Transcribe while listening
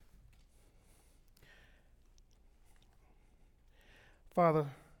Father,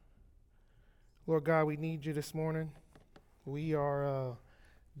 Lord God, we need you this morning. We are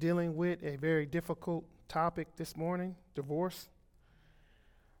dealing with a very difficult topic this morning, divorce.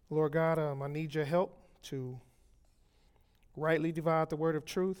 Lord God, I need your help to rightly divide the word of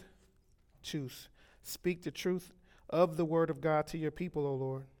truth, to speak the truth of the word of God to your people, O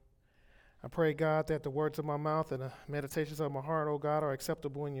Lord. I pray, God, that the words of my mouth and the meditations of my heart, O God, are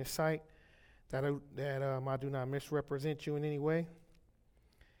acceptable in your sight, that I do not misrepresent you in any way,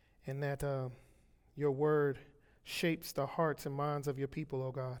 and that your word shapes the hearts and minds of your people,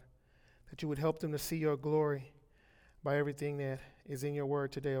 O God, that you would help them to see your glory by everything that is in your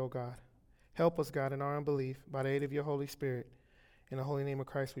word today, O God. Help us, God, in our unbelief by the aid of your Holy Spirit. In the holy name of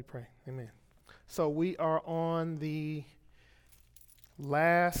Christ we pray. Amen. So we are on the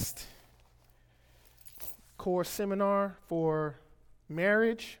last course seminar for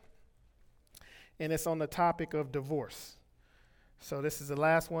marriage, and it's on the topic of divorce. So this is the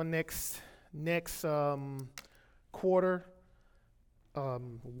last one next quarter.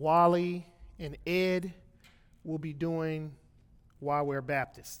 Wally and Ed will be doing Why We're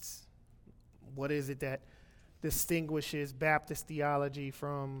Baptists. What is it that distinguishes Baptist theology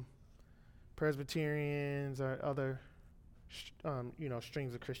from Presbyterians or other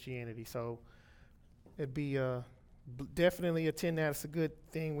streams of Christianity? So it'd be definitely attend that. It's a good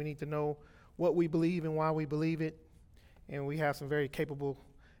thing. We need to know what we believe and why we believe it. And we have some very capable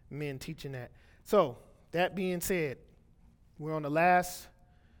men teaching that. So, that being said, we're on the last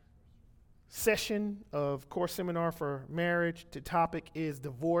session of course seminar for marriage. The topic is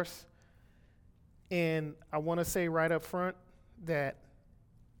divorce. And I want to say right up front that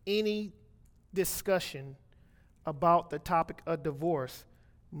any discussion about the topic of divorce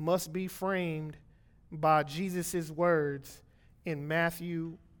must be framed by Jesus' words in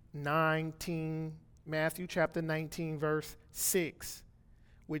Matthew chapter 19, verse 6,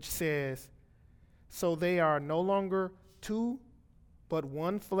 which says, "So they are no longer two, but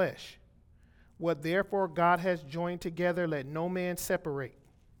one flesh. What therefore God has joined together, let no man separate."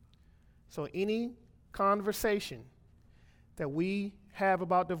 So any conversation that we have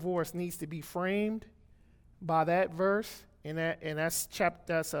about divorce needs to be framed by that verse, and that's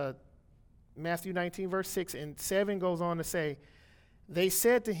Matthew 19, verse 6, and 7 goes on to say, "They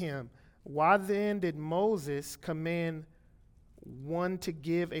said to him, why then did Moses command one to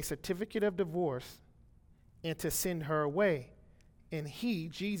give a certificate of divorce and to send her away? And he,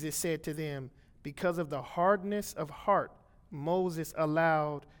 Jesus, said to them, because of the hardness of heart, Moses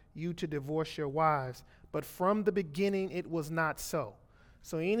allowed you to divorce your wives. But from the beginning, it was not so."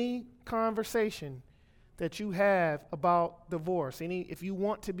 So any conversation that you have about divorce, if you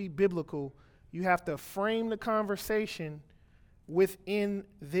want to be biblical, you have to frame the conversation within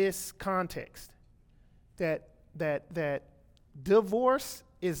this context, that divorce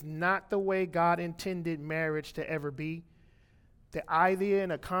is not the way God intended marriage to ever be. The idea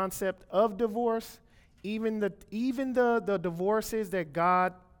and the concept of divorce, even the divorces that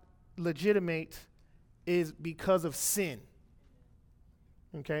God legitimates, is because of sin.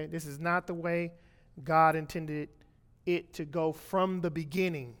 Okay, this is not the way God intended it to go from the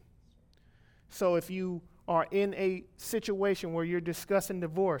beginning. So if you are in a situation where you're discussing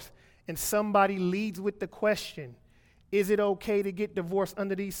divorce and somebody leads with the question, is it okay to get divorced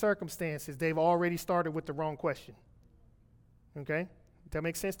under these circumstances? They've already started with the wrong question. Okay? That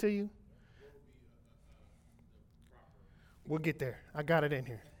makes sense to you? We'll get there. I got it in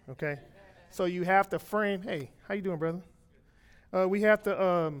here. Okay? So you have to frame, hey, how you doing, brother? We have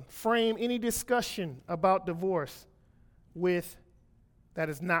to frame any discussion about divorce with that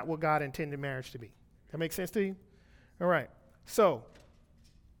is not what God intended marriage to be. That makes sense to you? All right. So,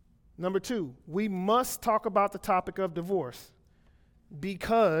 number 2, we must talk about the topic of divorce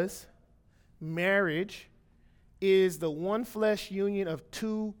because marriage is the one flesh union of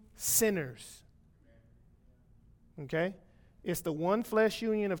two sinners. Okay? It's the one flesh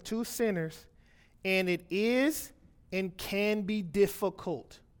union of two sinners, and it is and can be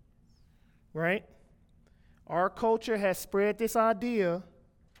difficult. Right? Our culture has spread this idea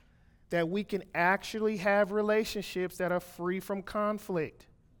that we can actually have relationships that are free from conflict,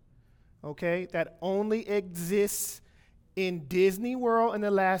 okay? That only exists in Disney World in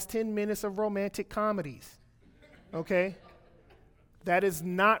the last 10 minutes of romantic comedies, okay? That is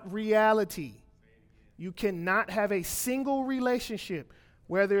not reality. You cannot have a single relationship,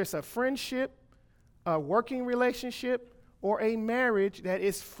 whether it's a friendship, a working relationship, or a marriage that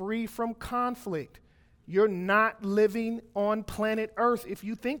is free from conflict. You're not living on planet Earth if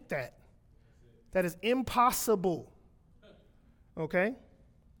you think that. That is impossible. Okay?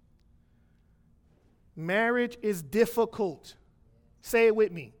 Marriage is difficult. Say it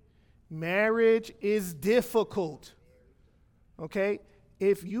with me. Marriage is difficult. Okay?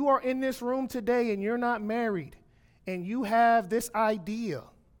 If you are in this room today and you're not married and you have this idea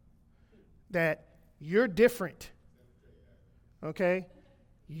that you're different, okay?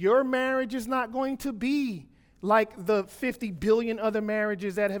 Your marriage is not going to be like the 50 billion other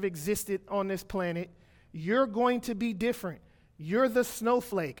marriages that have existed on this planet. You're going to be different. You're the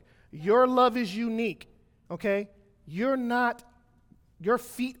snowflake. Your love is unique, okay? Your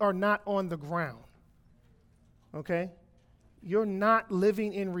feet are not on the ground, okay? You're not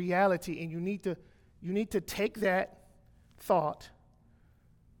living in reality, and you need to take that thought,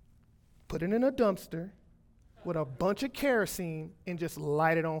 put it in a dumpster with a bunch of kerosene, and just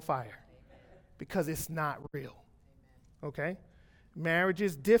light it on fire, because it's not real, okay? Marriage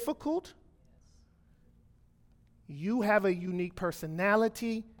is difficult. You have a unique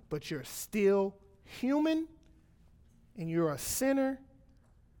personality, but you're still human, and you're a sinner,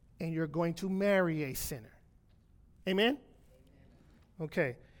 and you're going to marry a sinner. Amen?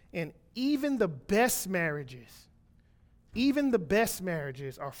 Okay. And even the best marriages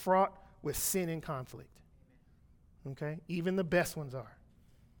are fraught with sin and conflict. Okay? Even the best ones are.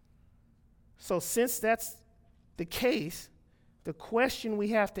 So since that's the case, the question we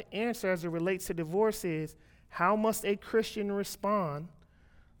have to answer as it relates to divorce is, how must a Christian respond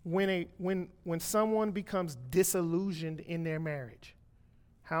when someone becomes disillusioned in their marriage?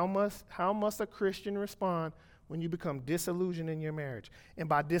 How must a Christian respond when you become disillusioned in your marriage? And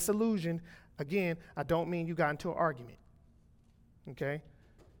by disillusioned, again, I don't mean you got into an argument, okay?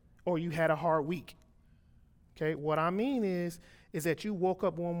 Or you had a hard week, okay? What I mean is that you woke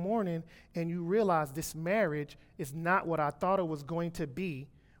up one morning and you realized this marriage is not what I thought it was going to be.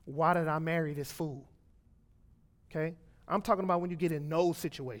 Why did I marry this fool? Okay? I'm talking about when you get in those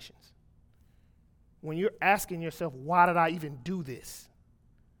situations. When you're asking yourself, why did I even do this?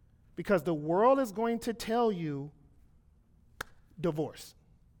 Because the world is going to tell you divorce.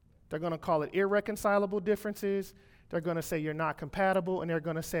 They're going to call it irreconcilable differences. They're going to say you're not compatible, and they're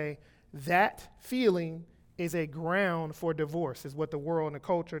going to say that feeling is a ground for divorce, is what the world and the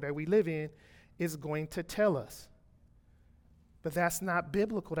culture that we live in is going to tell us. But that's not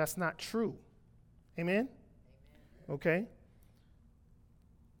biblical. That's not true. Amen? Okay?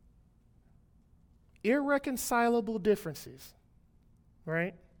 Irreconcilable differences,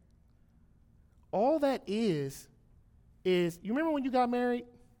 right? All that is you remember when you got married,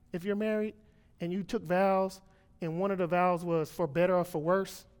 if you're married, and you took vows, and one of the vows was for better or for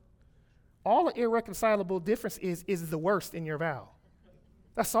worse? All the irreconcilable difference is the worst in your vow.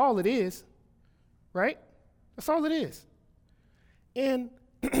 That's all it is, right? That's all it is. And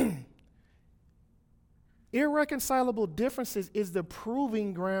irreconcilable differences is the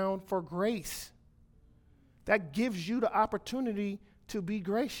proving ground for grace. That gives you the opportunity to be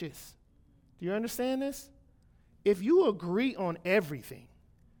gracious. Do you understand this? If you agree on everything,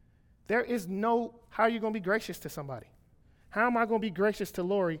 there is no, how are you going to be gracious to somebody? How am I going to be gracious to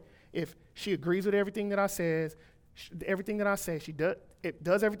Lori if she agrees with everything that I says, everything that I say, it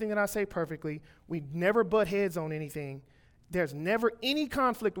does everything that I say perfectly, we never butt heads on anything, there's never any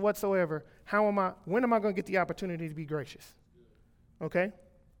conflict whatsoever, when am I going to get the opportunity to be gracious? Okay?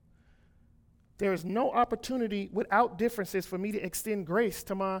 There is no opportunity without differences for me to extend grace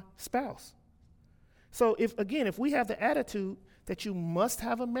to my spouse. So if we have the attitude that you must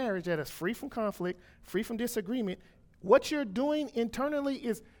have a marriage that is free from conflict, free from disagreement, what you're doing internally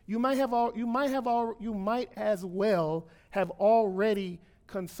is you might as well have already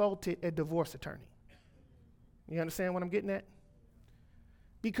consulted a divorce attorney. You understand what I'm getting at?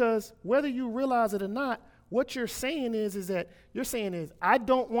 Because whether you realize it or not, what you're saying is that I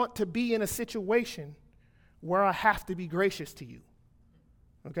don't want to be in a situation where I have to be gracious to you.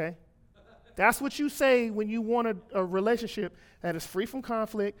 Okay? That's what you say when you want a relationship that is free from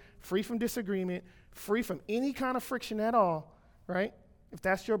conflict, free from disagreement, free from any kind of friction at all, right? If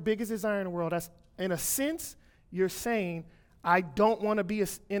that's your biggest desire in the world, that's, in a sense, you're saying, I don't want to be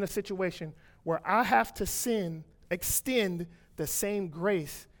in a situation where I have to extend the same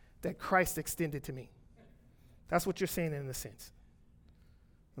grace that Christ extended to me. That's what you're saying in a sense.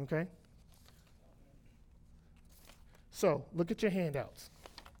 Okay? So, look at your handouts.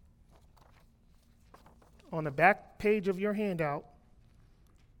 On the back page of your handout,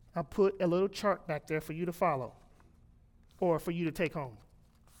 I put a little chart back there for you to follow or for you to take home.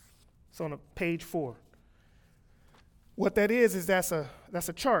 It's on page 4. What that is that's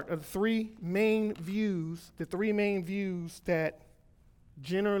a chart of the three main views that,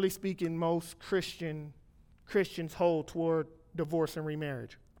 generally speaking, most Christians hold toward divorce and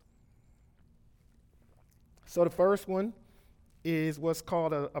remarriage. So the first one is what's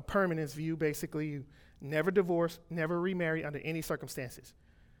called a permanence view. Basically, you never divorce, never remarry under any circumstances.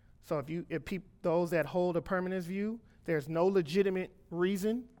 So those that hold a permanence view, there's no legitimate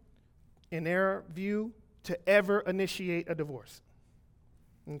reason in their view to ever initiate a divorce.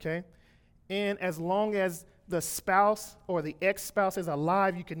 Okay? And as long as the spouse or the ex-spouse is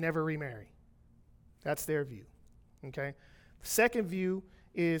alive, you can never remarry. That's their view. Okay? The second view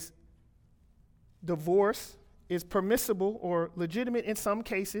is divorce is permissible or legitimate in some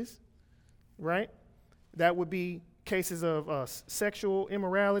cases, right? That would be cases of sexual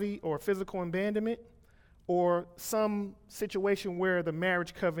immorality or physical abandonment, or some situation where the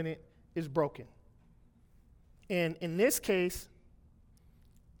marriage covenant is broken. And in this case,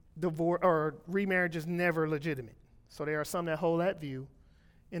 divorce or remarriage is never legitimate. So there are some that hold that view.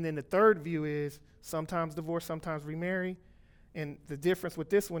 And then the third view is sometimes divorce, sometimes remarry. And the difference with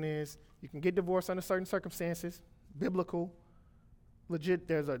this one is you can get divorced under certain circumstances, biblical, legit.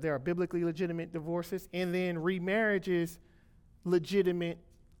 There are biblically legitimate divorces, and then remarriage is legitimate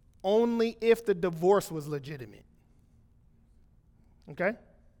only if the divorce was legitimate. Okay?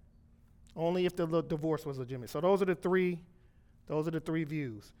 Only if the divorce was legitimate. So those are the three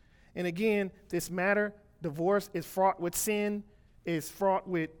views. And again, this matter, divorce is fraught with sin, is fraught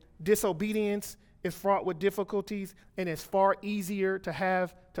with disobedience, is fraught with difficulties, and it's far easier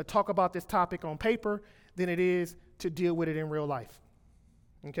to talk about this topic on paper than it is to deal with it in real life.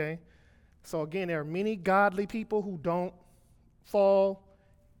 Okay? So again, there are many godly people who don't fall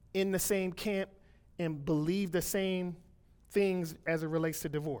in the same camp and believe the same things as it relates to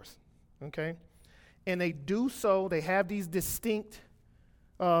divorce. Okay? And they do so, they have these distinct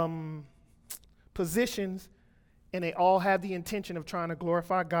positions, and they all have the intention of trying to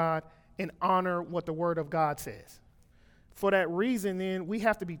glorify God and honor what the Word of God says. For that reason, then, we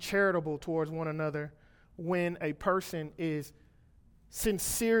have to be charitable towards one another when a person is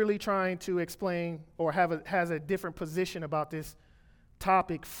sincerely trying to explain or has a different position about this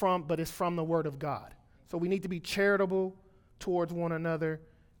topic but it's from the Word of God. So we need to be charitable towards one another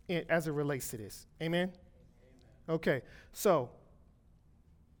as it relates to this. Amen? Okay, so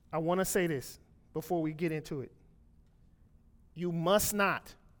I want to say this before we get into it. You must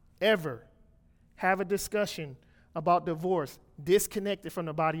not ever have a discussion about divorce disconnected from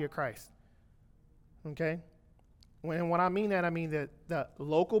the body of Christ. Okay? When I mean that, I mean the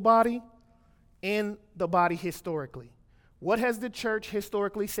local body and the body historically. What has the church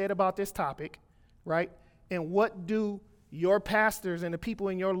historically said about this topic, right? And what do your pastors and the people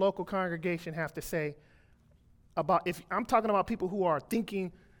in your local congregation have to say about, if I'm talking about people who are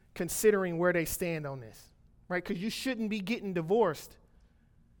thinking, considering where they stand on this, right? Because you shouldn't be getting divorced.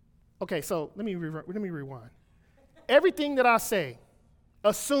 Okay, so let me rewind. Everything that I say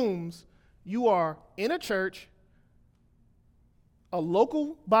assumes you are in a church, a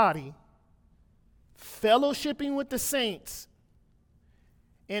local body, fellowshipping with the saints,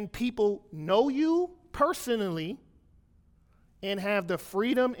 and people know you personally and have the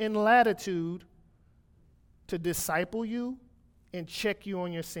freedom and latitude to disciple you and check you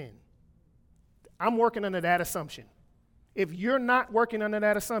on your sin. I'm working under that assumption. If you're not working under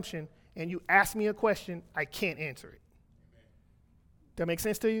that assumption and you ask me a question, I can't answer it. That make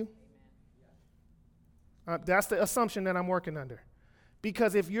sense to you? That's the assumption that I'm working under.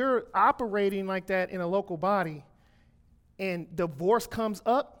 Because if you're operating like that in a local body and divorce comes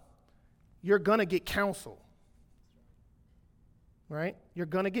up, you're going to get counsel. Right? You're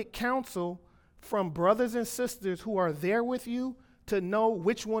going to get counsel from brothers and sisters who are there with you to know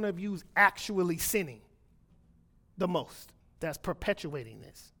which one of you is actually sinning the most. That's perpetuating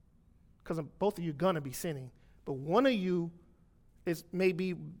this. Because both of you are going to be sinning. But one of you is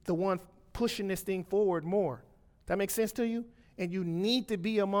maybe the one pushing this thing forward more. That makes sense to you? And you need to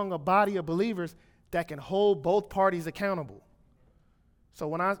be among a body of believers that can hold both parties accountable. So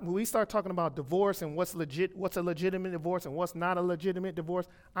when we start talking about divorce and what's a legitimate divorce and what's not a legitimate divorce,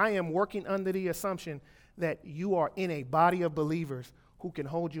 I am working under the assumption that you are in a body of believers who can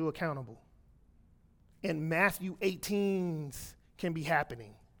hold you accountable. And Matthew 18s can be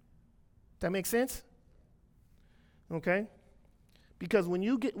happening. That makes sense? Okay? Because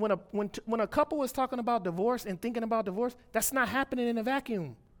when a couple is talking about divorce and thinking about divorce, that's not happening in a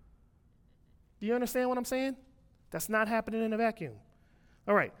vacuum. Do you understand what I'm saying? That's not happening in a vacuum.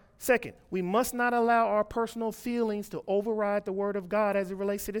 All right. Second, we must not allow our personal feelings to override the Word of God as it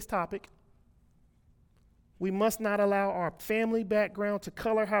relates to this topic. We must not allow our family background to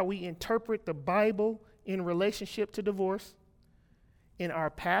color how we interpret the Bible in relationship to divorce. In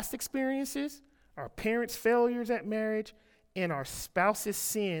our past experiences, our parents' failures at marriage, and our spouse's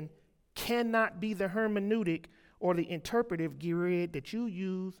sin cannot be the hermeneutic or the interpretive grid that you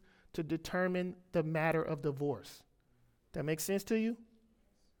use to determine the matter of divorce. That makes sense to you?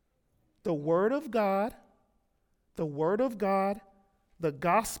 The Word of God, the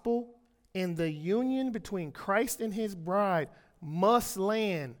gospel, and the union between Christ and his bride must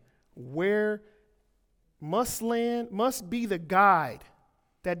be the guide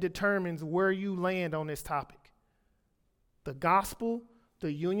that determines where you land on this topic. The gospel,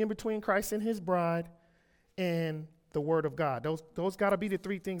 the union between Christ and his bride, and the Word of God. Those got to be the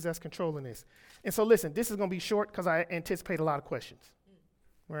three things that's controlling this. And so listen, this is going to be short because I anticipate a lot of questions.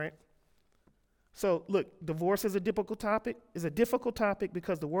 Right? So look, divorce is a difficult topic. It's a difficult topic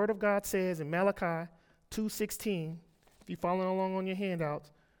because the Word of God says in Malachi 2:16, if you're following along on your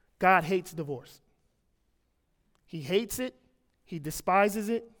handouts, God hates divorce. He hates it. He despises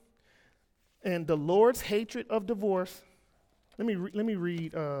it. And the Lord's hatred of divorce, let me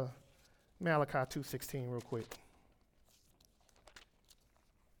read Malachi 2:16 real quick.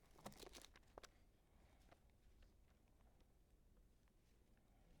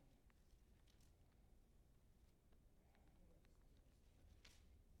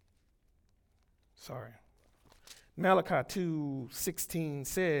 Malachi 2:16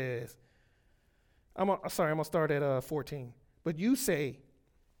 says, I'm going to start at 14. But you say,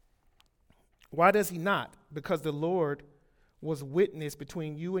 why does he not? Because the Lord was witness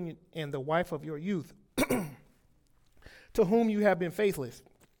between you and the wife of your youth, to whom you have been faithless,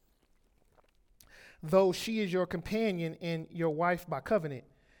 though she is your companion and your wife by covenant.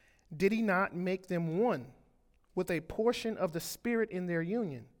 Did he not make them one with a portion of the Spirit in their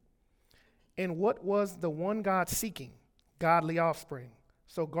union? And what was the one God seeking? Godly offspring.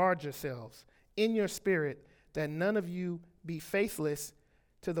 So guard yourselves in your spirit, that none of you be faithless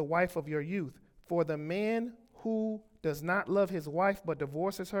to the wife of your youth. For the man who does not love his wife but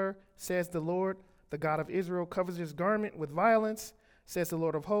divorces her, says the Lord, the God of Israel, covers his garment with violence, says the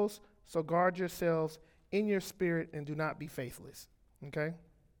Lord of hosts. So guard yourselves in your spirit and do not be faithless. Okay?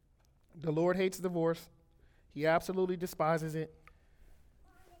 The Lord hates divorce. He absolutely despises it.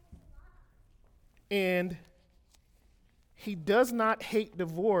 And he does not hate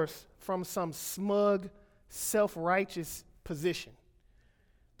divorce from some smug, self-righteous position.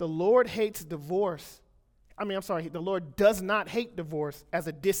 The Lord hates divorce. The Lord does not hate divorce as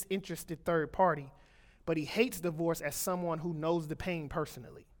a disinterested third party, but he hates divorce as someone who knows the pain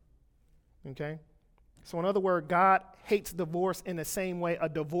personally. Okay? So in other words, God hates divorce in the same way a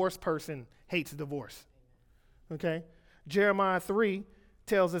divorced person hates divorce. Okay? Jeremiah 3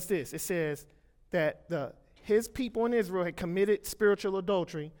 tells us this. It says that his people in Israel had committed spiritual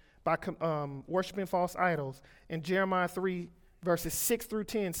adultery by worshiping false idols. And Jeremiah 3, verses 6 through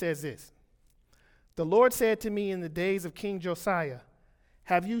 10 says this. The Lord said to me in the days of King Josiah,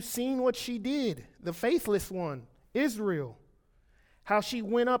 have you seen what she did, the faithless one, Israel? How she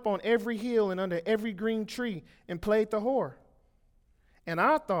went up on every hill and under every green tree and played the whore. And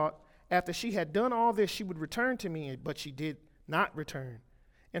I thought after she had done all this, she would return to me, but she did not return.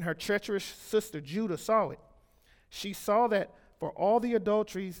 And her treacherous sister Judah saw it. She saw that for all the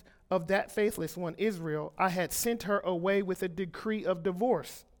adulteries of that faithless one, Israel, I had sent her away with a decree of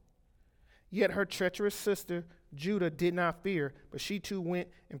divorce. Yet her treacherous sister Judah did not fear, but she too went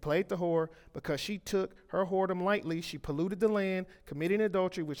and played the whore. Because she took her whoredom lightly, she polluted the land, committing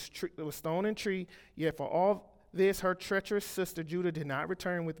adultery with stone and tree. Yet for all this, her treacherous sister Judah did not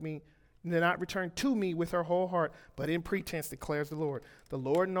return to me with her whole heart, but in pretense, declares the Lord. The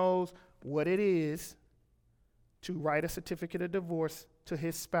Lord knows what it is to write a certificate of divorce to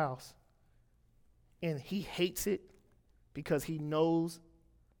his spouse, and he hates it because he knows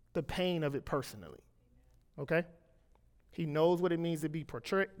the pain of it personally. Okay? He knows what it means to be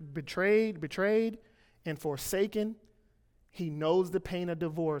betrayed, and forsaken. He knows the pain of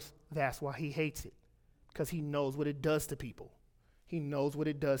divorce. That's why he hates it, because he knows what it does to people. He knows what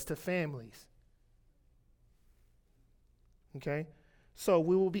it does to families. Okay? So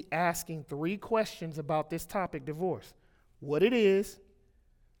we will be asking 3 questions about this topic, divorce. What it is,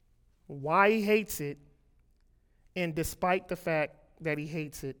 why he hates it, and despite the fact that he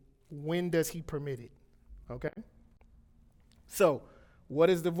hates it, when does he permit it? Okay? So, what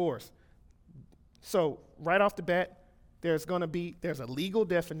is divorce? So, right off the bat, there's a legal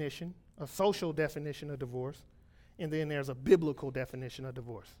definition, a social definition of divorce, and then there's a biblical definition of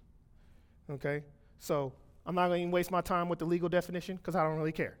divorce. Okay? So, I'm not going to even waste my time with the legal definition because I don't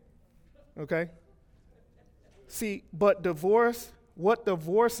really care. Okay? See, but what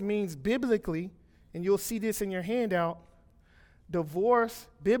divorce means biblically, and you'll see this in your handout, divorce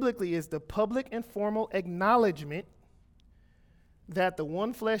biblically is the public and formal acknowledgement that the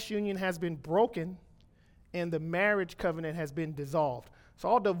one flesh union has been broken and the marriage covenant has been dissolved. So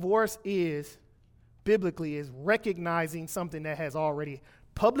all divorce is, biblically, is recognizing something that has already,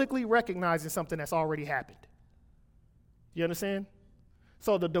 publicly recognizing something that's already happened. You understand?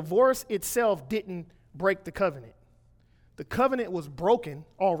 So the divorce itself didn't break the covenant. The covenant was broken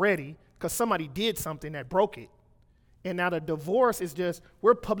already because somebody did something that broke it. And now the divorce is just,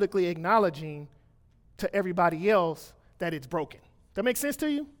 we're publicly acknowledging to everybody else that it's broken. That makes sense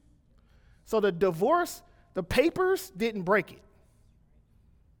to you? So the divorce, the papers didn't break it.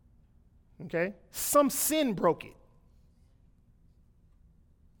 Okay? Some sin broke it.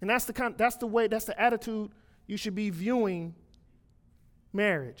 And that's the attitude you should be viewing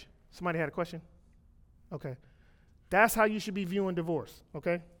marriage. Somebody had a question? Okay. That's how you should be viewing divorce,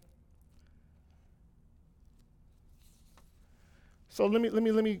 okay? So let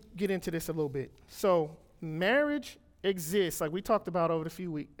me get into this a little bit. So marriage exists, like we talked about over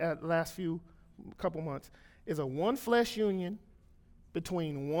the last couple months, is a one flesh union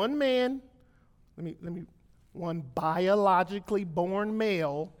between one man, one biologically born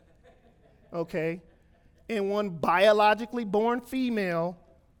male, okay, and one biologically born female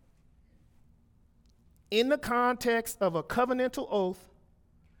in the context of a covenantal oath,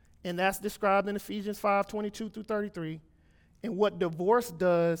 and that's described in Ephesians 5:22 through 33. And what divorce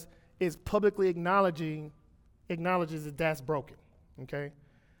does is publicly acknowledges that that's broken, okay?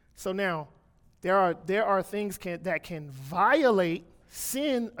 So now, there are things that can violate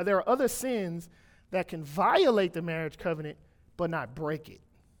sin. There are other sins that can violate the marriage covenant but not break it,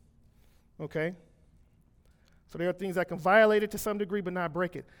 okay? So there are things that can violate it to some degree but not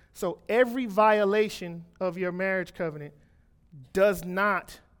break it. So every violation of your marriage covenant does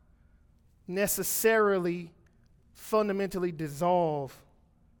not necessarily fundamentally dissolve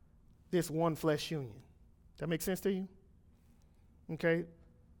this one flesh union. That make sense to you? Okay?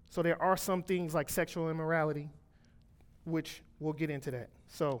 So there are some things like sexual immorality, which we'll get into that.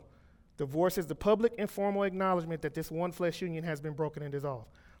 So divorce is the public and formal acknowledgement that this one flesh union has been broken and dissolved.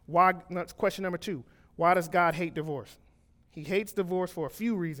 Why? That's question number 2. Why does God hate divorce? He hates divorce for a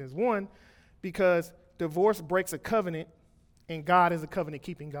few reasons. One, because divorce breaks a covenant, and God is a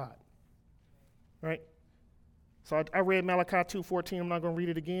covenant-keeping God. Right? So I read Malachi 2:14. I'm not going to read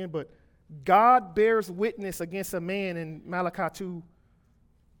it again, but God bears witness against a man in Malachi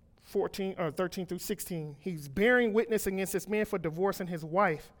 2:14 or 13 through 16. He's bearing witness against this man for divorcing his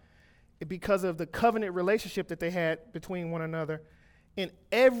wife because of the covenant relationship that they had between one another. And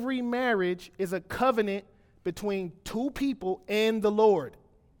every marriage is a covenant between two people and the Lord.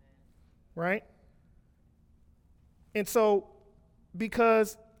 Right? And so,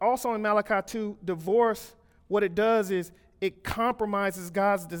 because also in Malachi 2, divorce, what it does is it compromises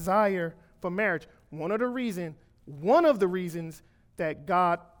God's desire for marriage. One of the reasons that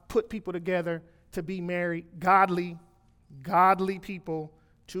God put people together to be married, godly people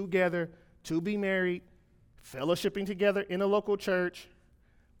together to be married, fellowshipping together in a local church,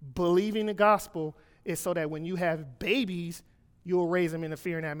 believing the gospel, is so that when you have babies, you'll raise them in the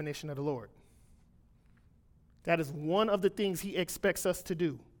fear and admonition of the Lord. That is one of the things he expects us to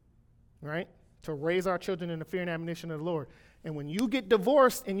do, right? To raise our children in the fear and admonition of the Lord. And when you get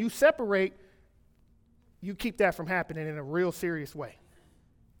divorced and you separate, you keep that from happening in a real serious way.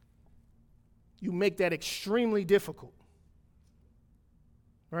 You make that extremely difficult,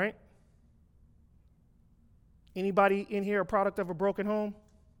 right? Anybody in here a product of a broken home?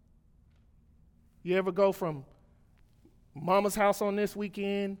 You ever go from mama's house on this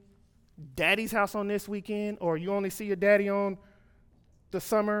weekend, daddy's house on this weekend, or you only see your daddy on the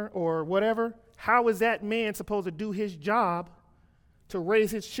summer or whatever? How is that man supposed to do his job to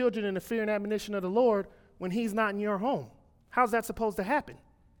raise his children in the fear and admonition of the Lord when he's not in your home? How's that supposed to happen?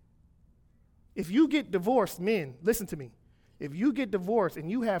 If you get divorced, men, listen to me. If you get divorced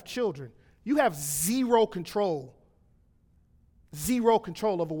and you have children, you have zero control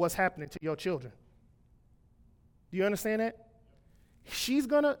over what's happening to your children. Do you understand that? She's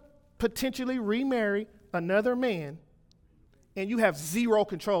going to potentially remarry another man, and you have zero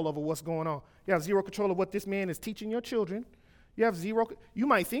control over what's going on. You have zero control of what this man is teaching your children. You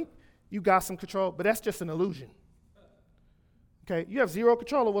might think you got some control, but that's just an illusion. Okay? You have zero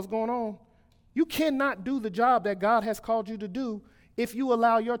control of what's going on. You cannot do the job that God has called you to do if you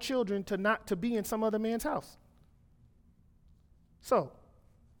allow your children to be in some other man's house. So,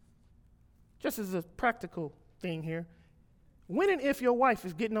 just as a practical thing here, when and if your wife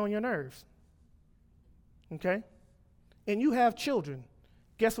is getting on your nerves, okay, and you have children,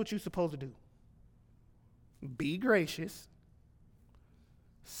 guess what you're supposed to do? Be gracious,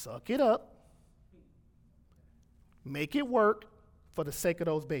 suck it up, make it work for the sake of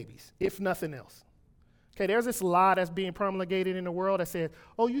those babies, if nothing else. Okay, there's this lie that's being promulgated in the world that says,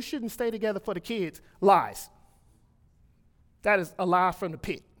 oh, you shouldn't stay together for the kids. Lies. That is a lie from the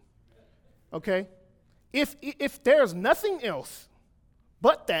pit. Okay? If there's nothing else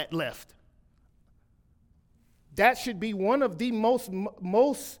but that left, that should be one of the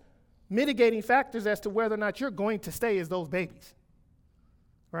most mitigating factors as to whether or not you're going to stay as those babies.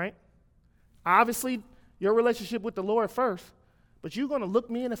 Right? Obviously, your relationship with the Lord first, but you're going to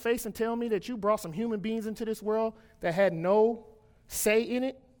look me in the face and tell me that you brought some human beings into this world that had no say in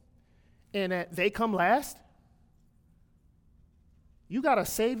it and that they come last? You got a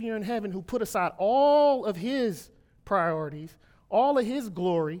Savior in heaven who put aside all of his priorities, all of his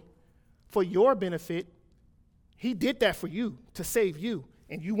glory for your benefit. He did that for you to save you,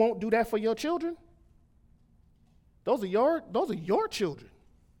 and you won't do that for your children? Those are your children.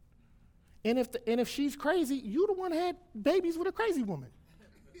 And if she's crazy, you the one had babies with a crazy woman.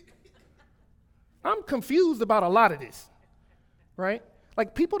 I'm confused about a lot of this, right?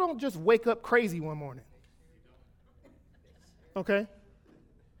 Like, people don't just wake up crazy one morning. Okay?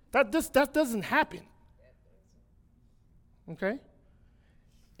 That doesn't happen. Okay?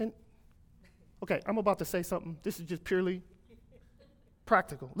 And, okay, I'm about to say something. This is just purely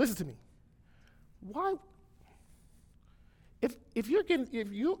practical. Listen to me. Why? If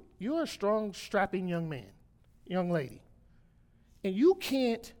you're a strong, strapping young man, young lady, and you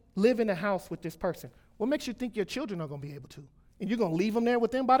can't live in a house with this person, what makes you think your children are going to be able to? And you're going to leave them there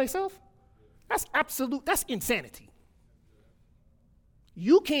with them by themselves? That's insanity.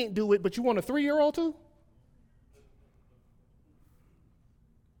 You can't do it, but you want a 3-year-old to?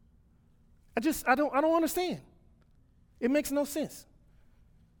 I don't understand. It makes no sense.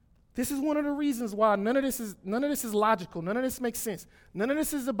 This is one of the reasons why none of this is logical. None of this makes sense. None of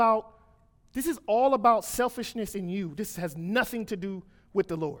this is all about selfishness in you. This has nothing to do with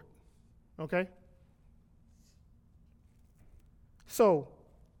the Lord. Okay? So,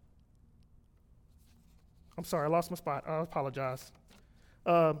 I'm sorry, I lost my spot. I apologize.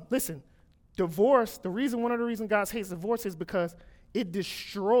 Listen, divorce, one of the reasons God hates divorce is because it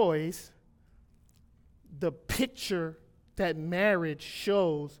destroys the picture that marriage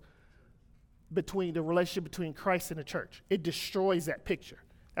shows between the relationship between Christ and the church. It destroys that picture.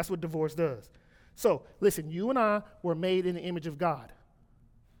 That's what divorce does. So, listen, you and I were made in the image of God.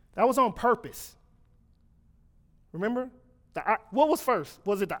 That was on purpose. Remember? What was first?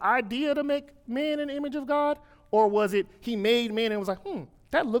 Was it the idea to make man in the image of God? Or was it he made man and was like,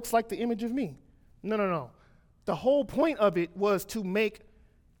 that looks like the image of me? No. The whole point of it was to make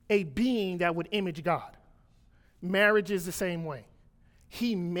a being that would image God. Marriage is the same way.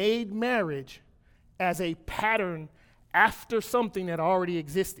 He made marriage as a pattern after something that already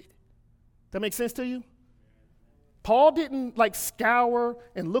existed. That make sense to you? Paul didn't scour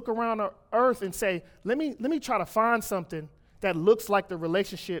and look around the earth and say, let me try to find something that looks like the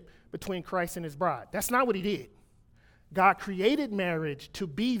relationship between Christ and his bride. That's not what he did. God created marriage to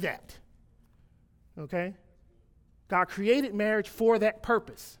be that. Okay? God created marriage for that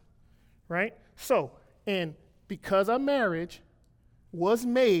purpose. Right? So, and because a marriage was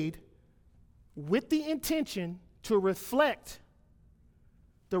made with the intention to reflect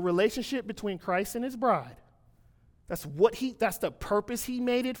the relationship between Christ and his bride, that's the purpose he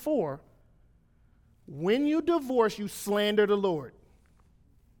made it for. When you divorce, you slander the Lord.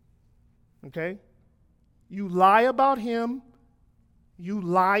 Okay? You lie about him. You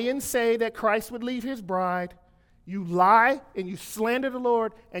lie and say that Christ would leave his bride. You lie and you slander the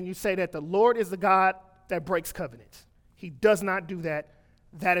Lord, and you say that the Lord is the God that breaks covenants. He does not do that.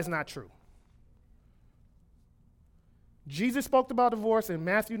 That is not true. Jesus spoke about divorce in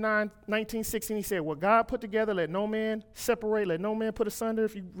Matthew 9:19-16. He said, what God put together, let no man separate, let no man put asunder,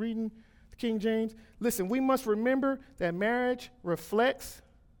 if you're reading the King James. Listen, we must remember that marriage reflects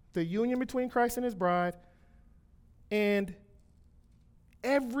the union between Christ and his bride, and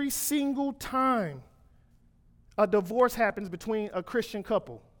every single time a divorce happens between a Christian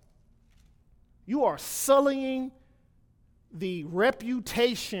couple, you are sullying the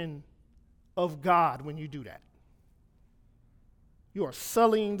reputation of God when you do that. You are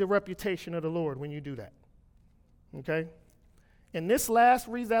sullying the reputation of the Lord when you do that. Okay? And that last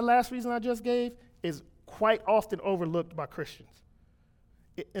reason I just gave is quite often overlooked by Christians.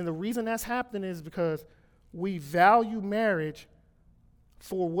 And the reason that's happening is because we value marriage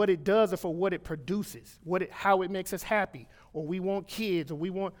for what it does or for what it produces, how it makes us happy, or we want kids, or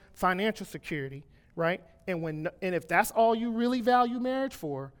we want financial security, right? And if that's all you really value marriage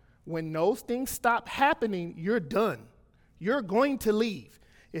for, when those things stop happening, you're done. You're going to leave.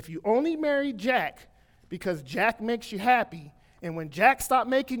 If you only marry Jack because Jack makes you happy, and when Jack stopped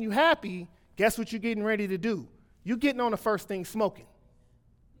making you happy, guess what you're getting ready to do? You're getting on the first thing smoking.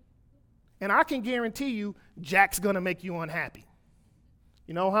 And I can guarantee you, Jack's going to make you unhappy.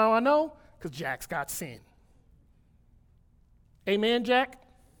 You know how I know? Because Jack's got sin. Amen, Jack?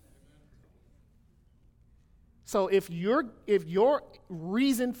 So if your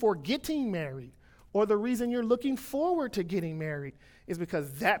reason for getting married or the reason you're looking forward to getting married is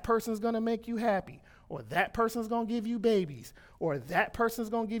because that person's going to make you happy, or that person's going to give you babies, or that person's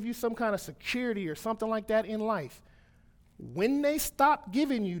going to give you some kind of security or something like that in life, when they stop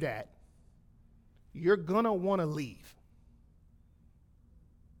giving you that, you're going to want to leave.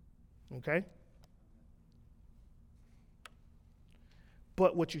 Okay?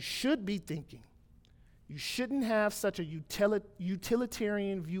 But what you should be thinking, you shouldn't have such a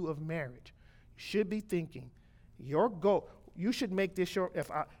utilitarian view of marriage. You should be thinking, your goal, you should make this your,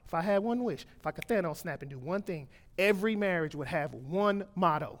 if I had one wish, if I could stand on snap and do one thing, every marriage would have one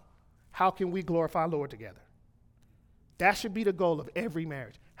motto. How can we glorify Lord together? That should be the goal of every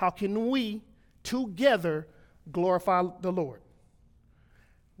marriage. How can we together glorify the Lord?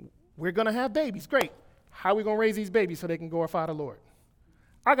 We're going to have babies. Great. How are we going to raise these babies so they can glorify the Lord?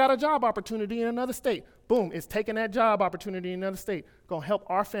 I got a job opportunity in another state. Boom, it's taking that job opportunity in another state. Going to help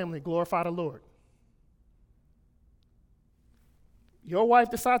our family glorify the Lord. Your wife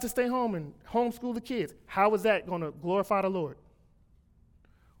decides to stay home and homeschool the kids. How is that going to glorify the Lord?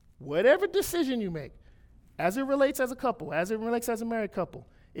 Whatever decision you make, as it relates as a couple, as it relates as a married couple,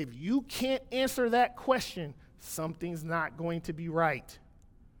 if you can't answer that question, something's not going to be right.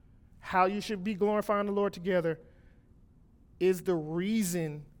 How you should be glorifying the Lord together is the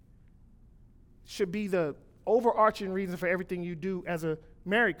reason, should be the overarching reason for everything you do as a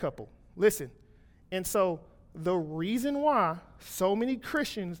married couple. Listen, and so the reason why so many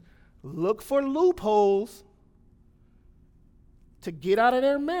Christians look for loopholes to get out of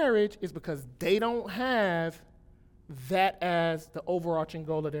their marriage is because they don't have that as the overarching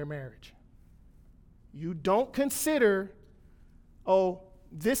goal of their marriage. You don't consider, oh,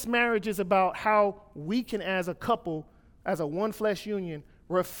 this marriage is about how we can, as a couple, as a one flesh union,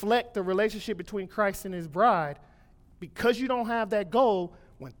 reflect the relationship between Christ and his bride. Because you don't have that goal,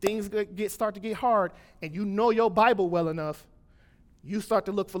 when things start to get hard and you know your Bible well enough, you start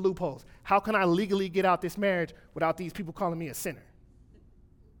to look for loopholes. How can I legally get out this marriage without these people calling me a sinner?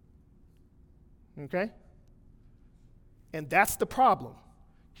 Okay? And that's the problem.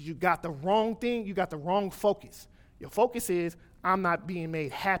 You got the wrong thing, you got the wrong focus. Your focus is, I'm not being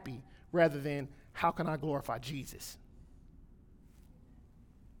made happy, rather than, how can I glorify Jesus?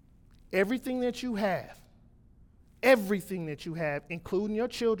 Everything that you have, including your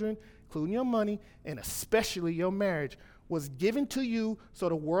children, including your money, and especially your marriage, was given to you so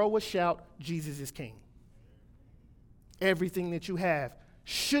the world would shout, Jesus is King. Everything that you have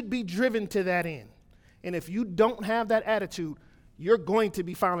should be driven to that end. And if you don't have that attitude, you're going to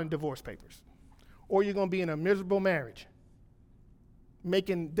be filing divorce papers. Or you're going to be in a miserable marriage,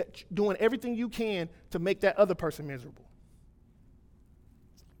 doing everything you can to make that other person miserable.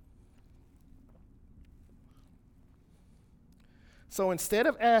 So instead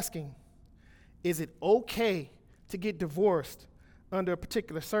of asking, is it okay to get divorced under a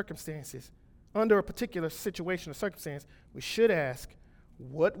particular circumstances, under a particular situation or circumstance, we should ask,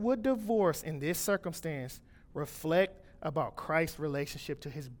 what would divorce in this circumstance reflect about Christ's relationship to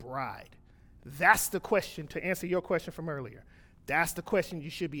his bride? That's the question, to answer your question from earlier. That's the question you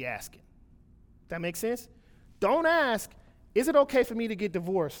should be asking. That make sense? Don't ask, is it okay for me to get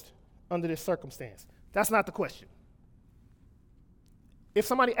divorced under this circumstance? That's not the question. If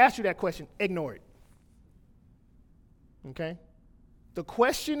somebody asks you that question, ignore it. Okay? The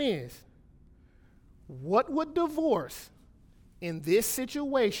question is, what would divorce in this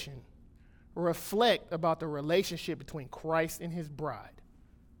situation reflect about the relationship between Christ and his bride?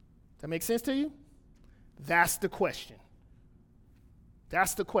 That make sense to you? That's the question.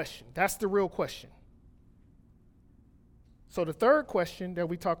 That's the question. That's the real question. So the third question that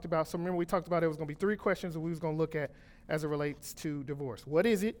we talked about, so remember we talked about it was going to be 3 questions that we was going to look at as it relates to divorce. What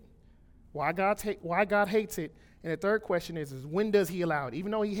is it? Why God hates it? And the third question is when does he allow it?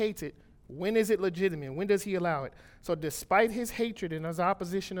 Even though he hates it, when is it legitimate? When does he allow it? So despite his hatred and his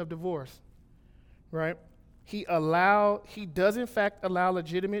opposition of divorce, right, he does in fact allow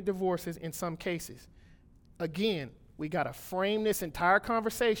legitimate divorces in some cases. Again, we got to frame this entire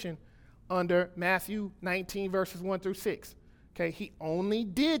conversation under Matthew 19 verses 1 through 6. Okay, he only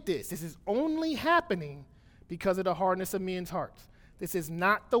did this. This is only happening because of the hardness of men's hearts. This is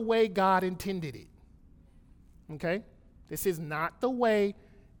not the way God intended it. Okay? This is not the way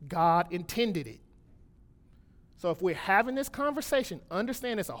God intended it. So if we're having this conversation,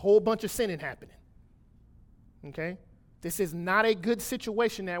 understand there's a whole bunch of sinning happening. Okay? This is not a good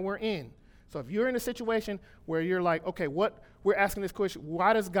situation that we're in. So if you're in a situation where you're like, okay, what we're asking this question,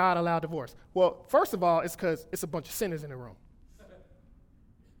 why does God allow divorce? Well, first of all, it's because it's a bunch of sinners in the room.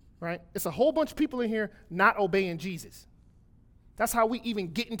 Right? It's a whole bunch of people in here not obeying Jesus. That's how we even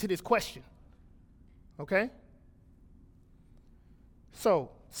get into this question. Okay?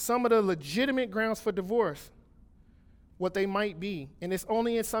 So some of the legitimate grounds for divorce, what they might be, and it's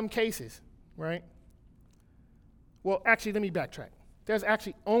only in some cases, right? Well, actually, let me backtrack. There's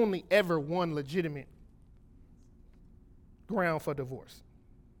actually only ever one legitimate ground for divorce,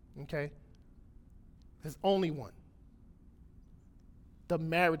 okay? There's only one. The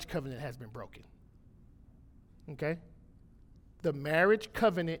marriage covenant has been broken, okay? The marriage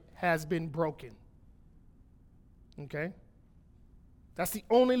covenant has been broken, okay? That's the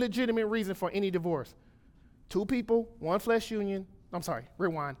only legitimate reason for any divorce. Two people, one flesh union,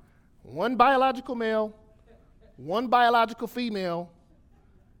 rewind. One biological male, one biological female,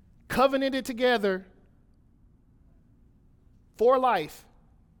 covenanted together for life.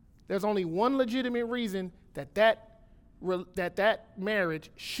 There's only one legitimate reason that marriage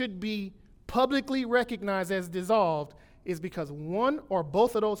should be publicly recognized as dissolved is because one or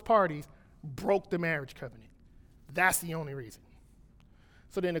both of those parties broke the marriage covenant. That's the only reason.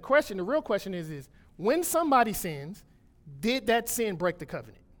 So then the real question is when somebody sins, did that sin break the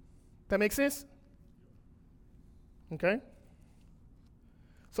covenant? That make sense? Okay?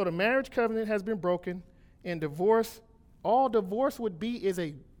 So the marriage covenant has been broken, and divorce, all divorce would be is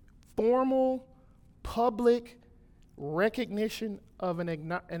a formal, public recognition of an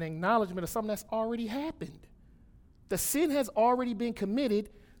acknowledgement of something that's already happened. The sin has already been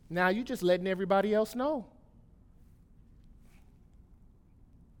committed. Now you're just letting everybody else know.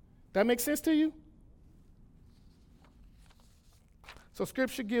 That makes sense to you? So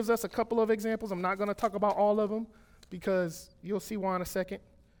Scripture gives us a couple of examples. I'm not going to talk about all of them because you'll see why in a second.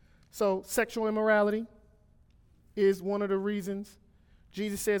 So sexual immorality is one of the reasons.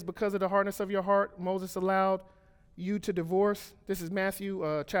 Jesus says, because of the hardness of your heart, Moses allowed you to divorce. This is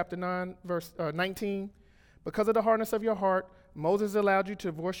Matthew chapter 9, verse 19. Because of the hardness of your heart, Moses allowed you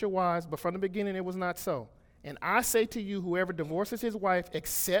to divorce your wives, but from the beginning it was not so. And I say to you, whoever divorces his wife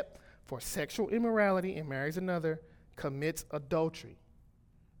except for sexual immorality and marries another commits adultery.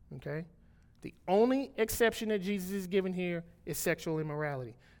 Okay? The only exception that Jesus is giving here is sexual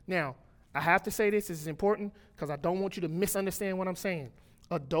immorality. Now, I have to say this is important because I don't want you to misunderstand what I'm saying.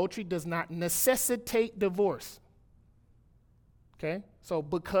 Adultery does not necessitate divorce. Okay? So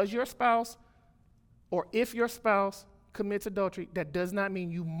because your spouse or if your spouse commits adultery, that does not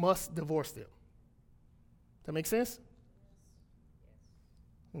mean you must divorce them. That make sense?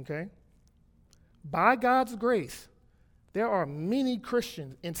 Okay? By God's grace, there are many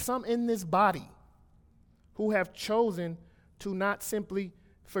Christians and some in this body who have chosen to not simply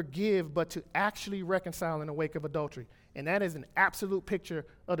forgive, but to actually reconcile in the wake of adultery. And that is an absolute picture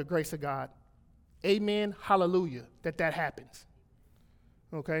of the grace of God. Amen, hallelujah, that happens.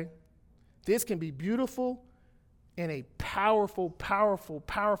 Okay? This can be beautiful and a powerful, powerful,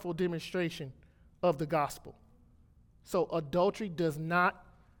 powerful demonstration of the gospel. So adultery does not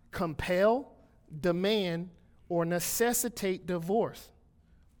compel, demand, or necessitate divorce.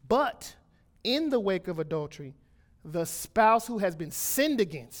 But in the wake of adultery, the spouse who has been sinned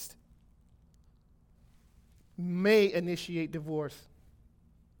against may initiate divorce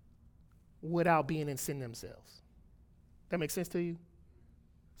without being in sin themselves. That makes sense to you?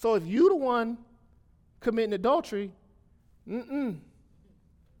 So if you're the one committing adultery, no,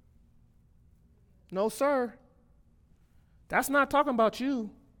 sir. That's not talking about you.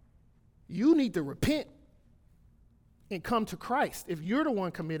 You need to repent and come to Christ. If you're the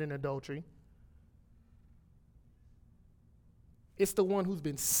one committing adultery, it's the one who's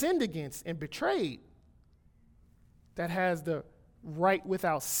been sinned against and betrayed that has the right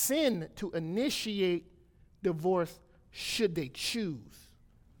without sin to initiate divorce should they choose.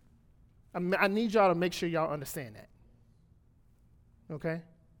 I need y'all to make sure y'all understand that. Okay?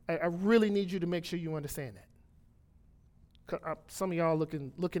 I really need you to make sure you understand that. Some of y'all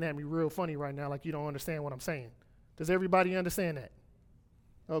looking at me real funny right now like you don't understand what I'm saying. Does everybody understand that?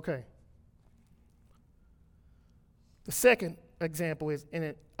 Okay. The second example is in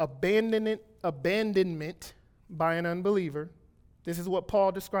an abandonment by an unbeliever. This is what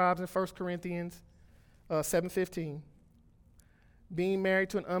Paul describes in 1 Corinthians 7:15. Being married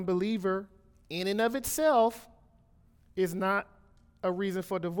to an unbeliever in and of itself is not a reason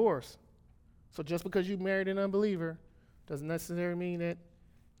for divorce. So just because you married an unbeliever doesn't necessarily mean that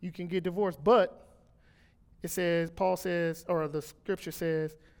you can get divorced. But it says, Paul says, or the scripture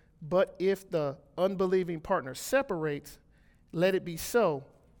says, but if the unbelieving partner separates, let it be so.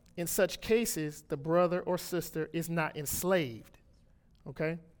 In such cases, the brother or sister is not enslaved.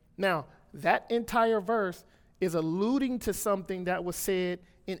 Okay? Now, that entire verse is alluding to something that was said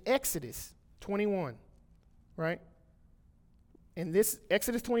in Exodus 21, right? And this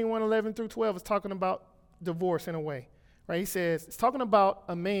Exodus 21, 11 through 12 is talking about divorce in a way, right? He says, it's talking about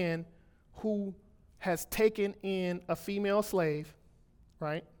a man who has taken in a female slave,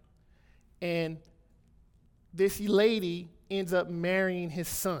 right? And this lady ends up marrying his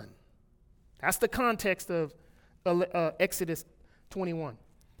son. That's the context of Exodus 21.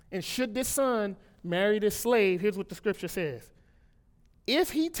 And should this son marry this slave, here's what the scripture says.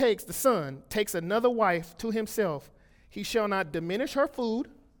 If he takes, the son takes another wife to himself, he shall not diminish her food,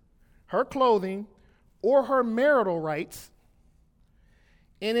 her clothing, or her marital rights.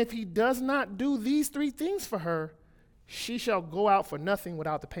 And if he does not do these three things for her, she shall go out for nothing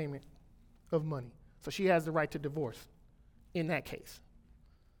without the payment of money. So she has the right to divorce in that case.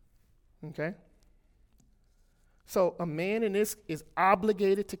 Okay? So a man in this is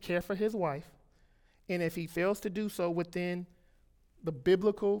obligated to care for his wife, and if he fails to do so within the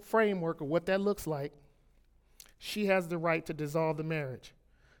biblical framework of what that looks like, she has the right to dissolve the marriage.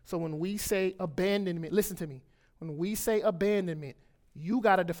 So when we say abandonment, listen to me, when we say abandonment, you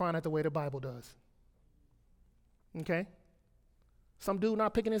got to define it the way the Bible does. Okay? Some dude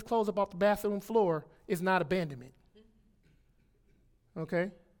not picking his clothes up off the bathroom floor is not abandonment.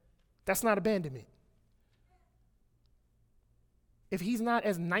 Okay? That's not abandonment. If he's not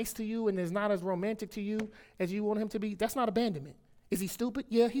as nice to you and is not as romantic to you as you want him to be, that's not abandonment. Is he stupid?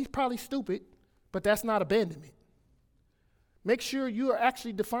 Yeah, he's probably stupid, but that's not abandonment. Make sure you are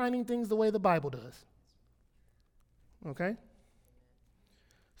actually defining things the way the Bible does. Okay?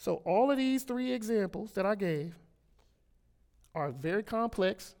 So all of these three examples that I gave are very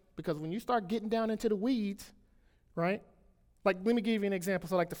complex because when you start getting down into the weeds, right? Like, let me give you an example.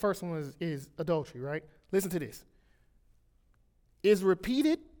 So like the first one is adultery, right? Listen to this. Is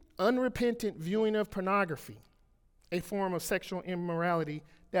repeated, unrepentant viewing of pornography a form of sexual immorality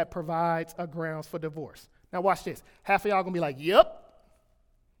that provides a grounds for divorce? Now watch this. Half of y'all gonna be like, yep.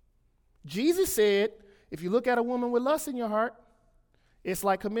 Jesus said, if you look at a woman with lust in your heart, it's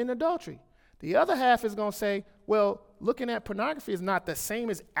like committing adultery. The other half is gonna say, well, looking at pornography is not the same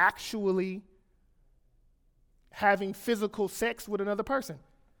as actually having physical sex with another person.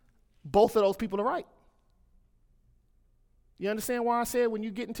 Both of those people are right. You understand why I said when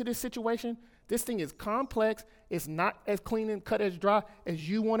you get into this situation, this thing is complex. It's not as clean and cut as dry as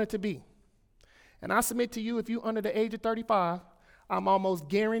you want it to be. And I submit to you, if you're under the age of 35, I'm almost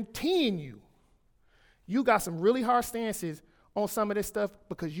guaranteeing you got some really hard stances on some of this stuff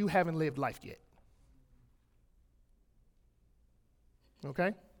because you haven't lived life yet.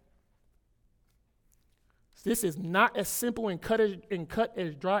 Okay? This is not as simple and cut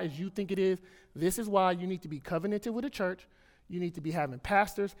as dry as you think it is. This is why you need to be covenanted with a church. You need to be having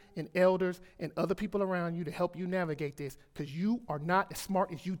pastors and elders and other people around you to help you navigate this because you are not as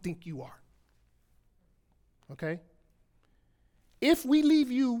smart as you think you are. Okay? If we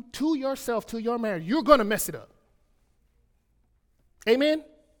leave you to yourself, to your marriage, you're going to mess it up. Amen?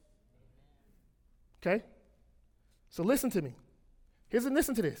 Okay? So listen to me.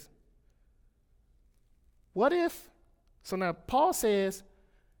 Listen to this. What if, so now Paul says,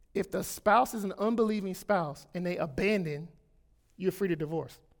 if the spouse is an unbelieving spouse and they abandon, you're free to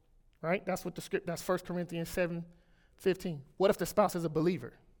divorce, right? That's what that's 1 Corinthians 7:15. What if the spouse is a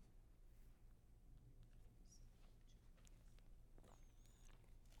believer?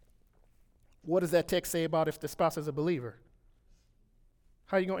 What does that text say about if the spouse is a believer?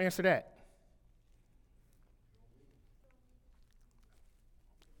 How are you going to answer that?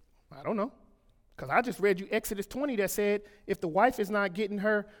 I don't know. Because I just read you Exodus 20 that said if the wife is not getting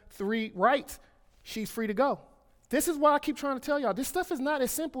her 3 rights, she's free to go. This is why I keep trying to tell y'all, this stuff is not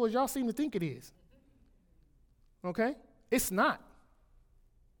as simple as y'all seem to think it is. Okay? It's not.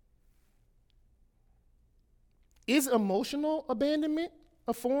 Is emotional abandonment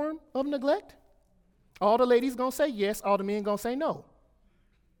a form of neglect? All the ladies gonna say yes, all the men gonna say no.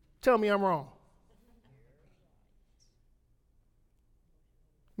 Tell me I'm wrong.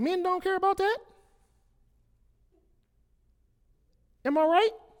 Men don't care about that? Am I right?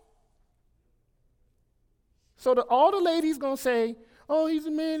 So all the ladies gonna say, oh, he's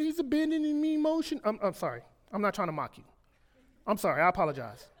a man, he's abandoning me emotion. I'm sorry. I'm not trying to mock you. I'm sorry. I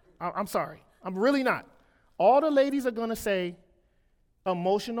apologize. I'm sorry. I'm really not. All the ladies are gonna say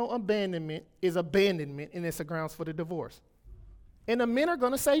emotional abandonment is abandonment and it's a grounds for the divorce. And the men are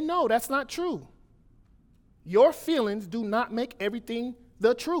gonna say, no, that's not true. Your feelings do not make everything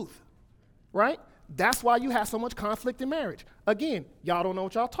the truth, right? That's why you have so much conflict in marriage. Again, y'all don't know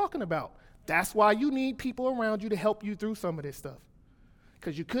what y'all talking about. That's why you need people around you to help you through some of this stuff.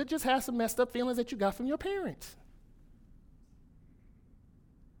 Because you could just have some messed up feelings that you got from your parents.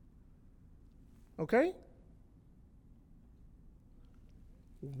 Okay?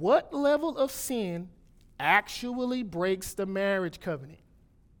 What level of sin actually breaks the marriage covenant?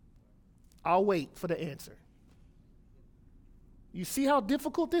 I'll wait for the answer. You see how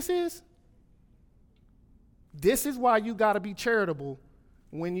difficult this is? This is why you got to be charitable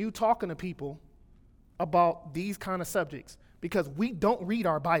when you talking to people about these kind of subjects, because we don't read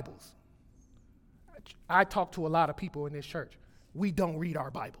our Bibles. I talk to a lot of people in this church. We don't read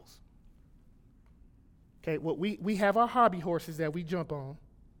our Bibles. Okay, well, we have our hobby horses that we jump on,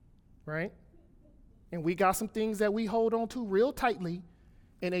 right? And we got some things that we hold on to real tightly,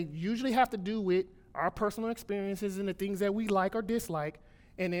 and they usually have to do with our personal experiences and the things that we like or dislike,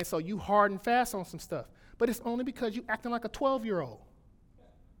 and then so you hard and fast on some stuff. But it's only because you acting like a 12-year-old,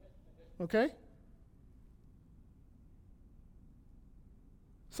 okay?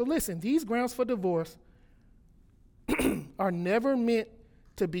 So listen, these grounds for divorce are never meant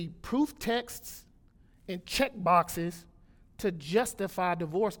to be proof texts and check boxes to justify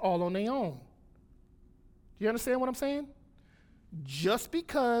divorce all on their own. Do you understand what I'm saying? Just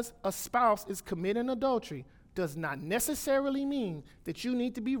because a spouse is committing adultery does not necessarily mean that you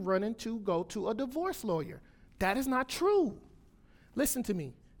need to be running to go to a divorce lawyer. That is not true. Listen to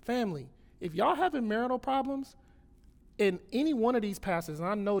me, family. If y'all having marital problems, in any one of these pastors, and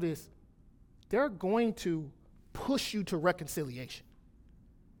I know this, they're going to push you to reconciliation.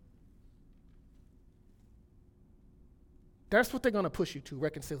 That's what they're going to push you to,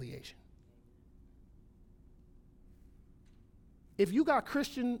 reconciliation. If you got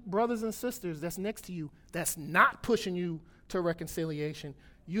Christian brothers and sisters that's next to you that's not pushing you to reconciliation,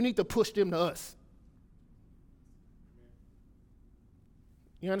 you need to push them to us.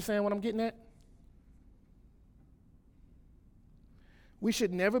 You understand what I'm getting at? We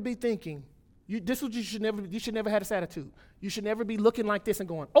should never be thinking, you should never have this attitude. You should never be looking like this and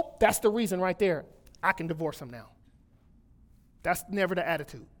going, oh, that's the reason right there. I can divorce him now. That's never the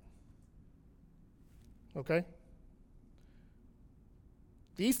attitude. Okay?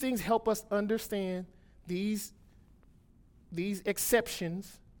 These things help us understand these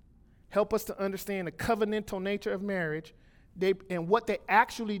exceptions, help us to understand the covenantal nature of marriage. And what they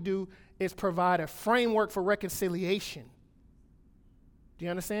actually do is provide a framework for reconciliation. Do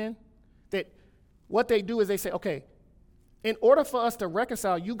you understand? That what they do is they say, okay, in order for us to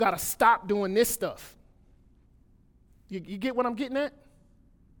reconcile, you got to stop doing this stuff. You get what I'm getting at?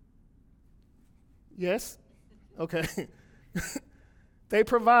 Yes? Okay. They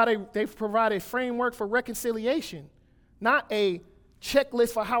provide a framework for reconciliation, not a checklist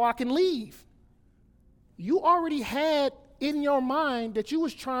for how I can leave. You already had in your mind that you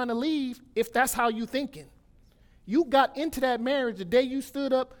was trying to leave if that's how you thinking. You got into that marriage the day you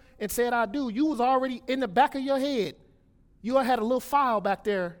stood up and said, I do. You was already in the back of your head. You had a little file back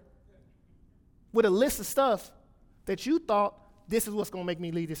there with a list of stuff that you thought this is what's going to make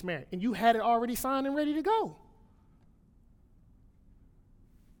me leave this marriage. And you had it already signed and ready to go.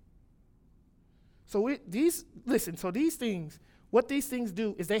 So these things, what these things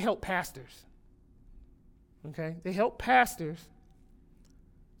do is they help pastors. Okay? They help pastors.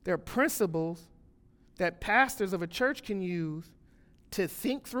 They're principles that pastors of a church can use to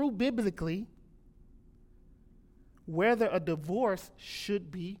think through biblically whether a divorce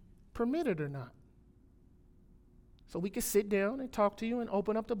should be permitted or not. So we can sit down and talk to you and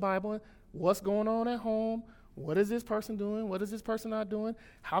open up the Bible and what's going on at home. What is this person doing? What is this person not doing?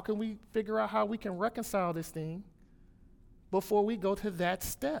 How can we figure out how we can reconcile this thing before we go to that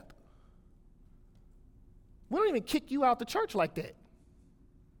step? We don't even kick you out the church like that.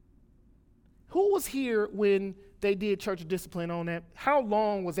 Who was here when they did church discipline on that? How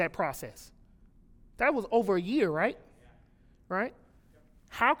long was that process? That was over a year, right? Yeah. Right? Yep.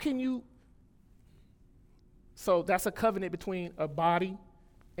 How can you? So that's a covenant between a body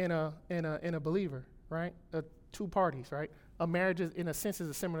and a believer, right? Two parties, right? A marriage, in a sense, is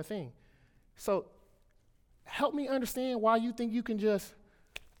a similar thing. So help me understand why you think you can just,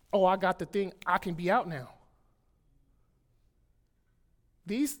 oh, I got the thing, I can be out now.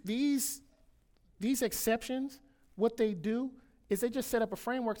 These exceptions, what they do is they just set up a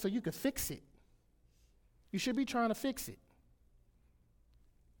framework so you can fix it. You should be trying to fix it.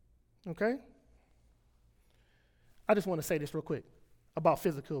 Okay? I just want to say this real quick about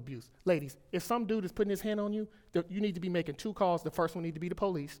physical abuse. Ladies, if some dude is putting his hand on you, you need to be making 2 calls. The first one need to be the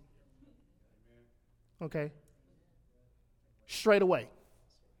police. okay? Straight away.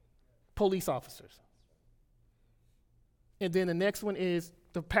 Police officers. And then the next one is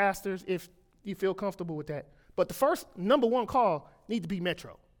the pastors, if you feel comfortable with that. But the first, number one call needs to be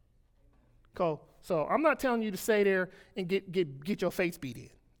Metro. Cool. So I'm not telling you to stay there and get your face beat in.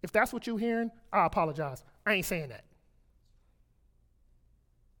 If that's what you're hearing, I apologize. I ain't saying that.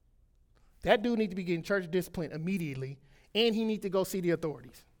 That dude needs to be getting church discipline immediately, and he needs to go see the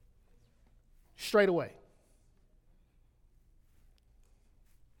authorities. Straight away.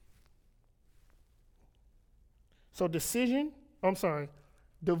 So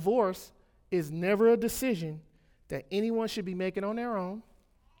divorce is never a decision that anyone should be making on their own.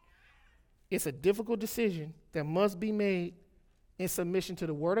 It's a difficult decision that must be made in submission to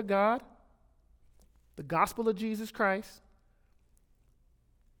the Word of God, the gospel of Jesus Christ,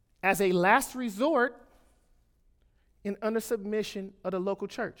 as a last resort, and under submission of the local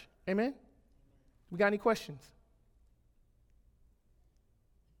church. Amen? We got any questions?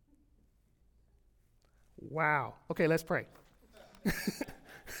 Wow. Okay, let's pray.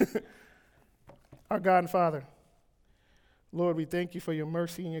 Our God and Father, Lord, we thank you for your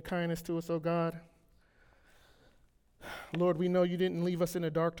mercy and your kindness to us, oh God. Lord, we know you didn't leave us in the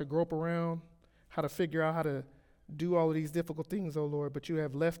dark to grope around how to figure out how to do all of these difficult things, oh Lord, but you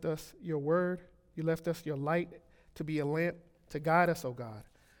have left us your word. You left us your light to be a lamp to guide us, oh God.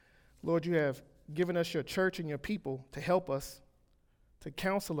 Lord, you have given us your church and your people to help us, to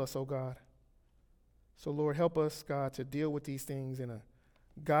counsel us, oh God. So, Lord, help us, God, to deal with these things in a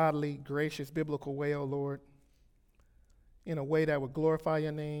godly, gracious, biblical way, oh Lord, in a way that would glorify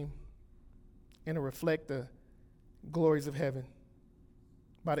your name and to reflect the glories of heaven.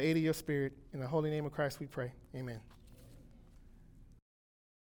 By the aid of your Spirit, in the holy name of Christ we pray. Amen.